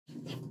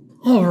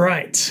All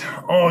right,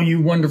 all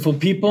you wonderful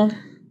people,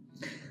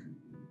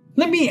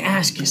 let me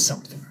ask you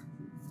something.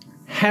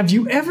 Have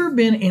you ever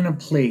been in a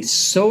place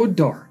so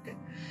dark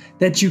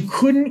that you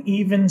couldn't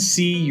even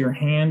see your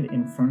hand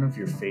in front of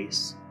your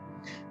face?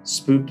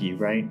 Spooky,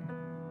 right?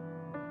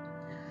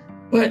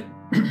 But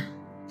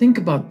think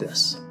about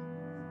this.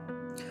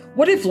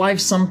 What if life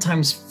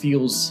sometimes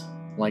feels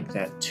like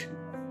that too?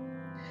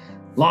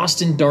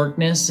 Lost in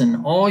darkness,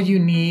 and all you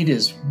need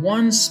is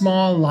one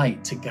small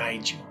light to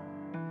guide you.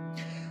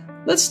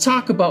 Let's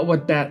talk about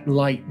what that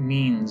light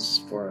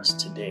means for us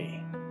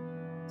today.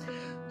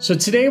 So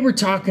today we're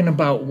talking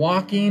about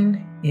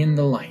walking in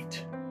the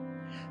light.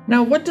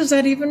 Now, what does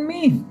that even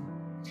mean?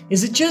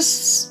 Is it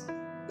just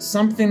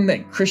something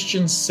that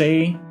Christians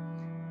say,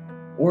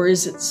 or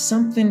is it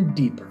something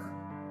deeper?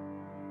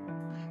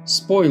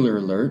 Spoiler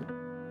alert,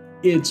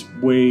 it's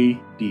way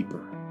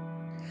deeper.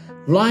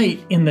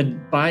 Light in the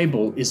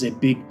Bible is a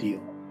big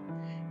deal.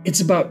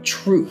 It's about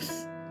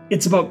truth.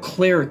 It's about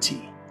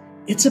clarity.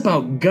 It's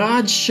about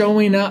God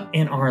showing up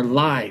in our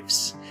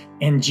lives.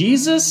 And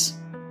Jesus,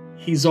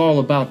 He's all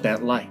about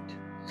that light.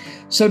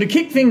 So to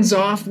kick things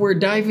off, we're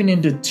diving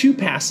into two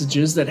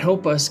passages that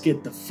help us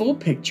get the full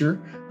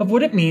picture of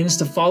what it means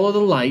to follow the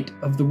light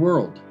of the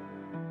world.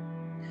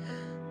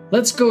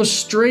 Let's go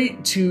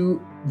straight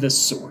to the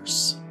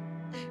source.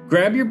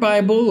 Grab your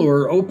Bible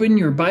or open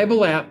your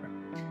Bible app,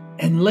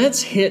 and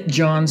let's hit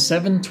John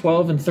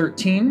 7:12 and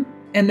 13,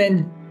 and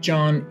then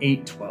John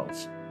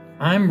 8:12.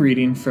 I'm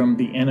reading from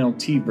the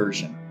NLT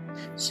version,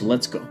 so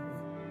let's go.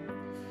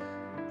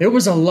 There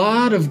was a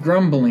lot of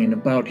grumbling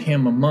about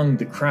him among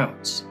the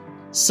crowds.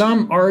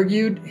 Some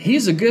argued,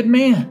 "He's a good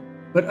man,"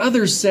 but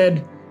others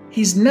said,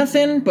 "He's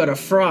nothing but a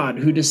fraud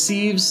who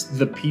deceives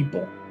the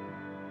people."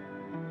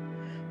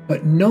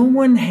 But no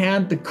one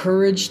had the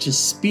courage to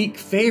speak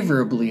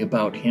favorably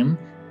about him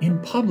in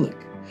public,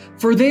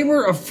 for they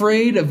were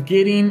afraid of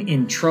getting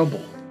in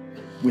trouble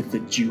with the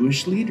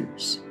Jewish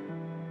leaders.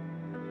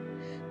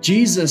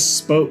 Jesus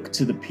spoke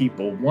to the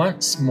people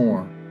once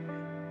more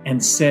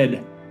and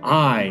said,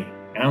 "I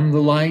am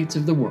the light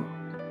of the world.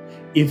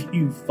 If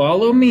you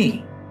follow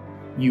me,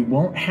 you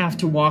won't have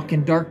to walk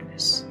in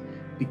darkness,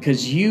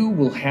 because you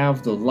will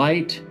have the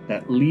light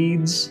that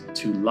leads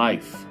to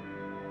life."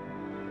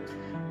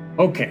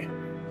 Okay,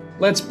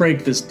 let's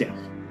break this down.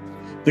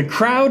 The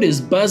crowd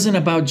is buzzing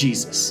about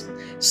Jesus.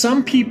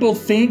 Some people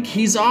think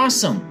he's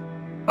awesome.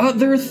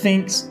 Others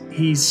think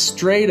he's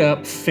straight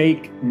up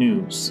fake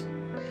news.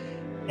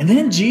 And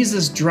then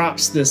Jesus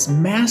drops this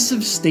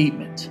massive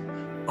statement,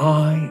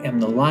 "I am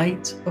the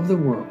light of the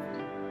world."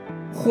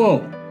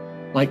 Whoa,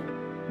 like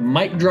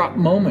mic drop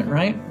moment,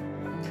 right?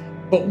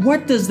 But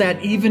what does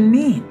that even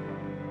mean?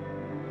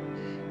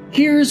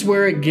 Here's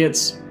where it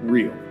gets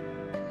real.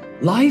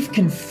 Life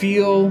can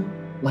feel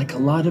like a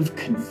lot of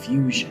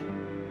confusion,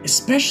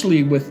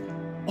 especially with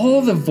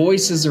all the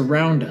voices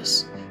around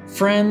us,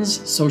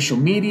 friends, social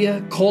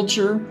media,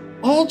 culture,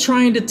 all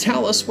trying to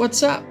tell us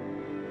what's up.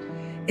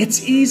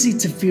 It's easy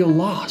to feel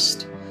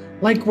lost,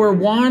 like we're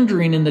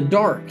wandering in the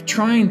dark,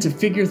 trying to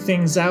figure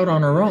things out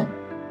on our own.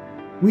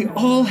 We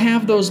all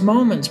have those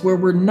moments where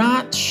we're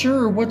not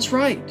sure what's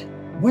right,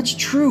 what's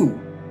true,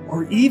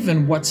 or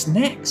even what's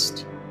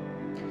next.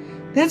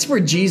 That's where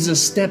Jesus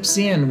steps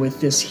in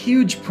with this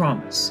huge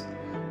promise.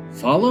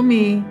 Follow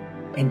me,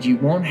 and you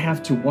won't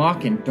have to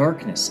walk in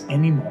darkness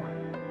anymore.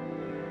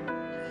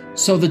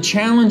 So the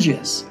challenge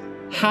is,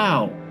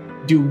 how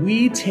do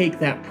we take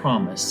that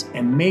promise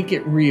and make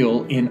it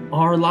real in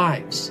our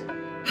lives?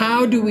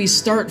 How do we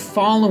start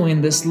following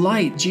this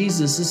light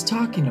Jesus is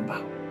talking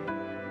about?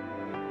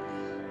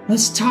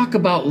 Let's talk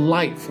about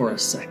light for a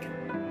second.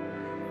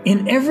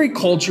 In every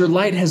culture,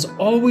 light has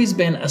always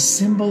been a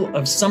symbol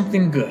of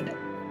something good,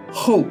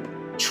 hope,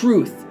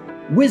 truth,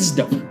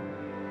 wisdom.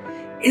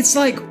 It's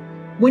like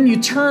when you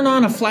turn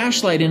on a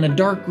flashlight in a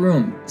dark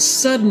room,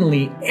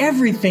 suddenly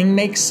everything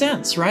makes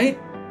sense, right?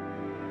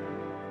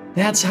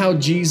 That's how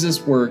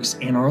Jesus works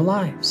in our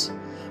lives.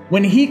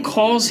 When he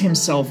calls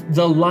himself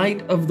the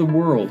light of the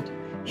world,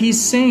 he's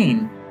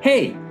saying,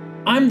 "Hey,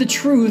 I'm the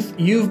truth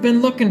you've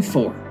been looking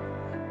for.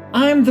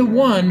 I'm the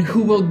one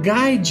who will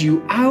guide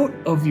you out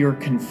of your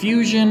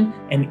confusion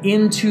and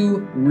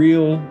into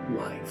real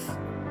life."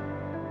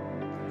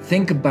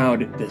 Think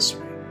about it this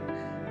way.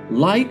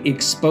 Light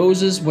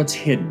exposes what's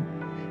hidden.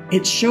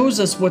 It shows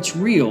us what's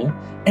real,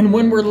 and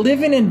when we're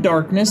living in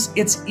darkness,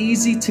 it's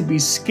easy to be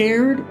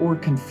scared or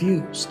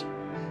confused.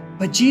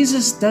 But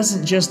Jesus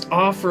doesn't just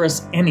offer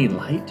us any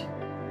light.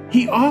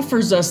 He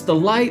offers us the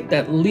light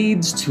that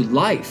leads to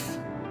life.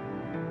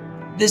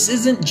 This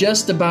isn't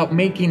just about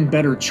making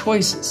better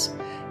choices.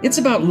 It's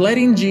about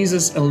letting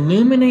Jesus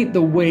illuminate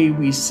the way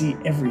we see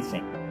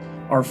everything,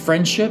 our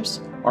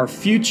friendships, our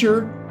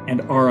future,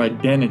 and our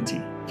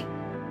identity.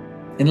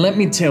 And let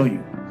me tell you,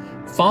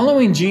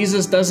 following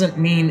Jesus doesn't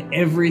mean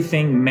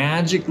everything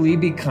magically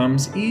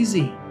becomes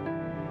easy.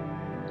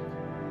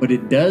 But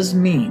it does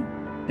mean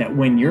that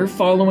when you're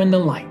following the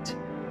light,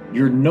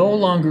 you're no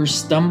longer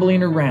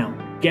stumbling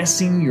around,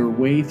 guessing your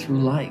way through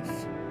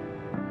life.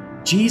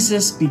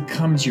 Jesus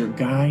becomes your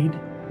guide,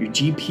 your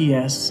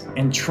GPS,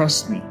 and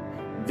trust me,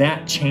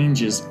 that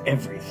changes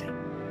everything.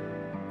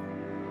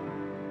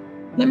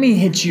 Let me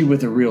hit you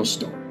with a real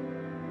story.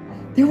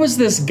 There was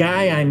this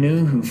guy I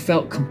knew who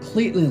felt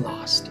completely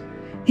lost.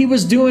 He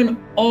was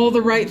doing all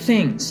the right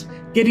things,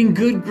 getting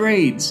good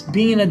grades,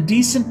 being a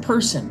decent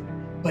person,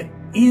 but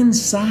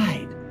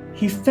inside,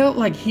 he felt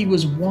like he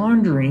was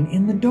wandering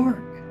in the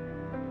dark.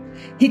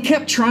 He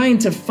kept trying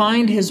to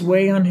find his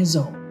way on his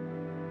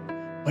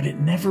own, but it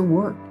never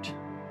worked.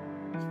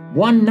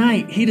 One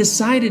night, he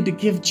decided to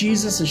give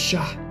Jesus a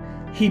shot.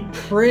 He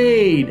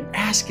prayed,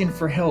 asking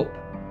for help,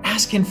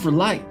 asking for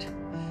light.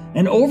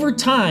 And over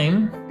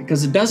time,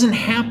 because it doesn't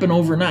happen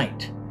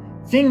overnight,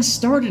 things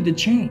started to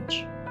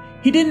change.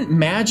 He didn't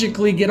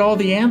magically get all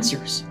the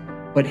answers,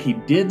 but he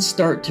did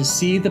start to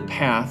see the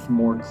path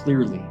more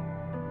clearly.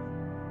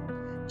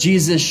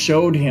 Jesus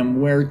showed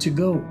him where to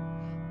go,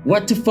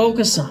 what to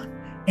focus on,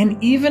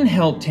 and even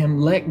helped him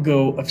let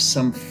go of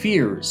some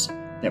fears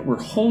that were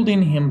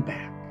holding him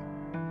back.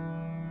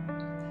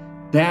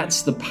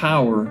 That's the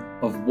power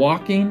of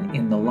walking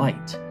in the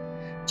light.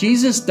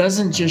 Jesus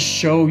doesn't just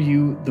show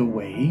you the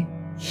way,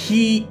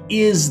 He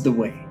is the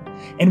way.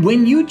 And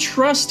when you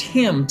trust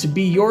Him to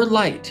be your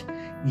light,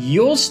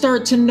 you'll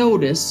start to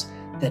notice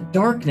that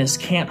darkness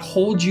can't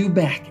hold you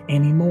back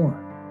anymore.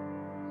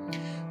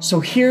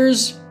 So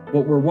here's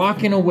what we're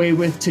walking away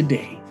with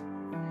today.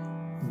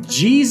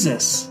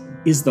 Jesus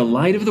is the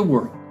light of the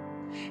world,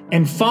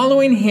 and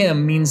following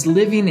Him means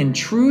living in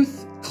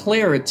truth,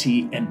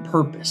 clarity, and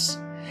purpose.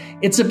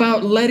 It's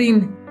about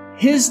letting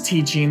His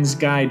teachings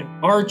guide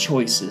our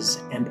choices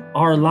and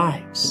our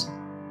lives.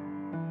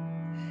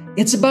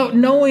 It's about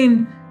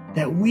knowing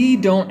that we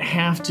don't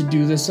have to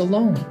do this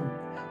alone.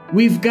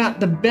 We've got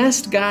the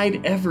best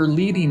guide ever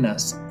leading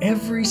us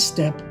every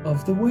step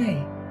of the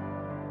way.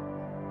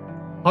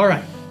 All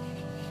right,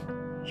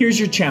 here's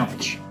your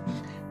challenge.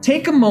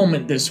 Take a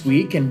moment this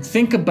week and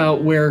think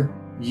about where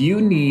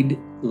you need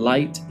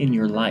light in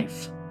your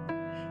life.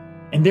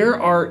 And there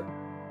are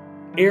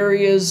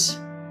areas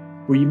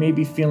where you may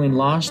be feeling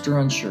lost or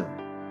unsure.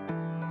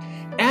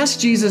 Ask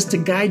Jesus to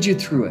guide you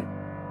through it.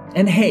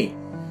 And hey,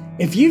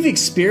 if you've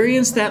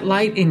experienced that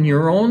light in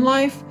your own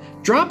life,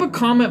 drop a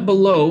comment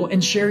below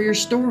and share your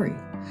story.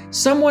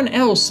 Someone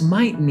else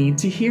might need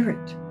to hear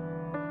it.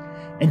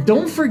 And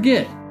don't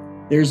forget,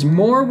 there's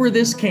more where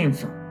this came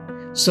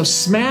from. So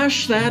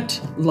smash that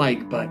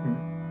like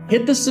button,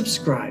 hit the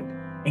subscribe,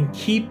 and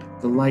keep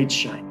the light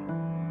shining.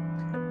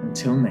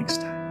 Until next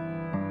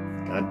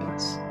time, God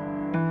bless.